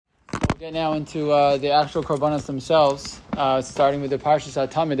Get now into the actual korbanos themselves, starting with the Parshas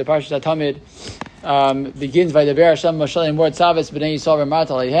HaTamid. The Parshas HaTamid begins by the Ber Hashem Moshe Lemor Tzaves B'nei Yisrael V'Mart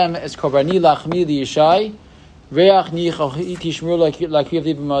Aleihem Es Korbani Lachmi Liyishai Reach Nichach Tishmur Lakiv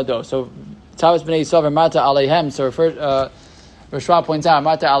Libimado. So Tzaves B'nei Yisrael V'Mart Aleihem. So Rishwa points out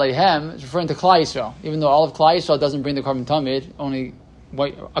Marta Aleihem is referring to Klal Yisrael, even though all of Klal Yisrael doesn't bring the Korban Tamid, only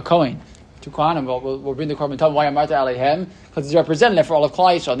a Kohen. To Kohanim will bring the Korban Tamid. Why Marta Aleihem? Because it's representative for all of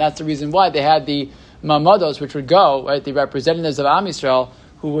Klal Yisrael, and that's the reason why they had the Mamados, which would go, right, the representatives of Am Yisrael,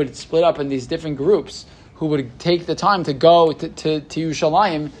 who would split up in these different groups, who would take the time to go to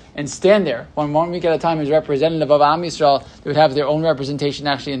Yerushalayim and stand there. One week at a time as representative of Am Yisrael. They would have their own representation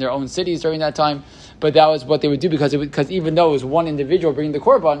actually in their own cities during that time. But that was what they would do because even though it was one individual bringing the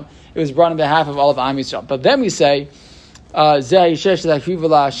Korban, it was brought on behalf of all of Am Yisrael. But then we say, sorry,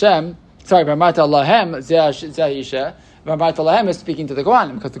 B'Mart Lahem is speaking to the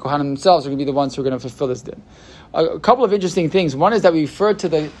Kohanim, because the Kohanim themselves are going to be the ones who are going to fulfill this din. A couple of interesting things. One is that we refer to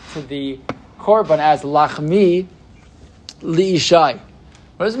the Korban as Lachmi Li'ishai.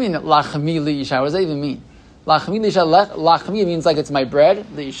 What does it mean, Lachmi Li'ishai? What does that even mean? Lachmi Li'ishai, Lachmi means like it's my bread,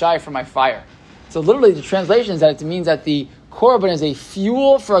 Li'ishai for my fire. So literally the translation is that it means that the Korban is a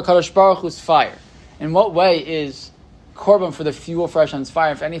fuel for a Kadosh Baruch Hu's fire. In what way is Korban for the fuel for Hashem's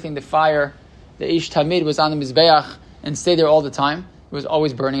fire? If anything, the fire, the Ish Tamid, was on the Mizbeach and stayed there all the time. It was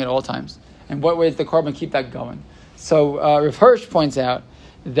always burning at all times. And what way does the Korban keep that going? So Rav Hirsch points out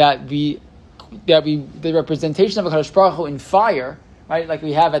that the representation of a Kadosh Baruch Hu in fire, right, like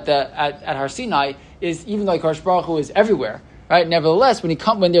we have at Har Sinai, is even though Kadosh Baruch Hu is everywhere, right? Nevertheless,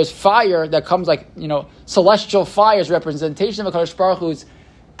 when there's fire that comes like celestial fire, is representation of a Kadosh Baruch Hu's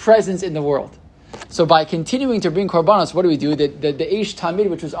presence in the world. So by continuing to bring korbanos, what do we do? The Eish Tamid,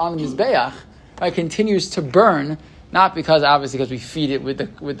 which was on the Mizbeach, right, continues to burn, not because we feed it with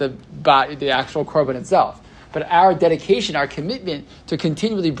the actual korban itself, but our dedication, our commitment to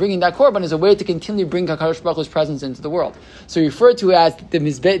continually bringing that korban is a way to continually bring HaKadosh Baruch Hu's presence into the world. So referred to as the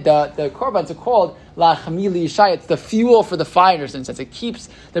korbans are called Lachmi Li'ishai. It's the fuel for the fire, in a sense. It keeps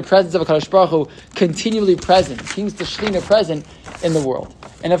the presence of HaKadosh Baruch Hu continually present. It keeps the Shekhinah present in the world.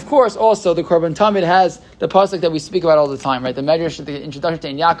 And of course, also, the Korban Tamid has the pasuk that we speak about all the time, right? The Medrash, the introduction to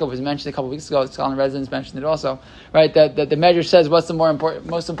Ein Yaakov was mentioned a couple of weeks ago. Scholars residents mentioned it also, right? That the Medrash says, what's the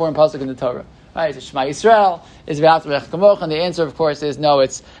most important pasuk in the Torah? Right? It's Shema Yisrael, it's V'ahavta L'reich Kamocha, and the answer, of course, is no,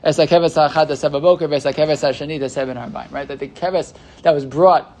 it's Es HaKeves HaChad HaSeh B'boker, V'es HaKeves HaShani HaSeh Ben Harbayim, right? That the keves that was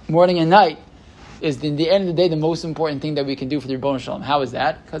brought morning and night is, in the end of the day, the most important thing that we can do for the Rebbeinu Shalom. How is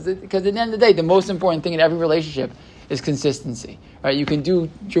that? Because at the end of the day, the most important thing in every relationship is consistency, right? You can do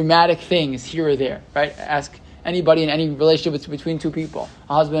dramatic things here or there, right? Ask anybody in any relationship between two people,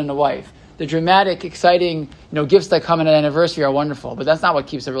 a husband and a wife. The dramatic, exciting, gifts that come in an anniversary are wonderful, but that's not what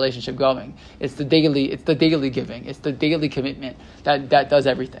keeps the relationship going. It's the daily giving. It's the daily commitment that does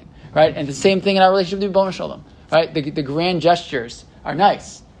everything, right? And the same thing in our relationship with Rebbeinu Shalom, right? The grand gestures are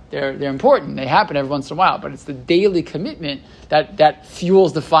nice. They're important. They happen every once in a while, but it's the daily commitment that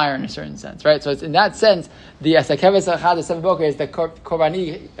fuels the fire in a certain sense, right? So it's in that sense, the Es HaKeves HaChad HaSeh B'boker is the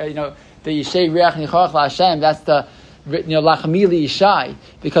Korbani, the Yishei Reach Nichach LaHashem. That's the Lachmi Li'ishai,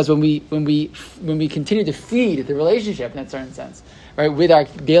 because when we continue to feed the relationship in that certain sense, right, with our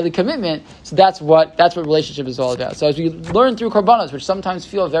daily commitment, so that's what relationship is all about. So as we learn through korbanos, which sometimes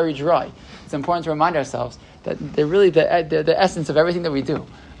feel very dry, it's important to remind ourselves that they're really the essence of everything that we do.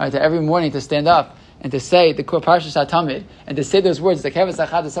 Right, that every morning to stand up and to say the Parshas HaTamid and to say those words, the Keves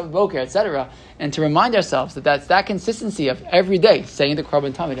HaChad HaSeh B'boker, etc., and to remind ourselves that's that consistency of every day saying the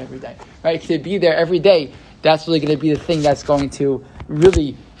Korban Tamid every day, right? To be there every day, that's really going to be the thing that's going to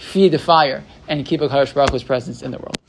really feed the fire and keep a HaKadosh Baruch Hu's presence in the world.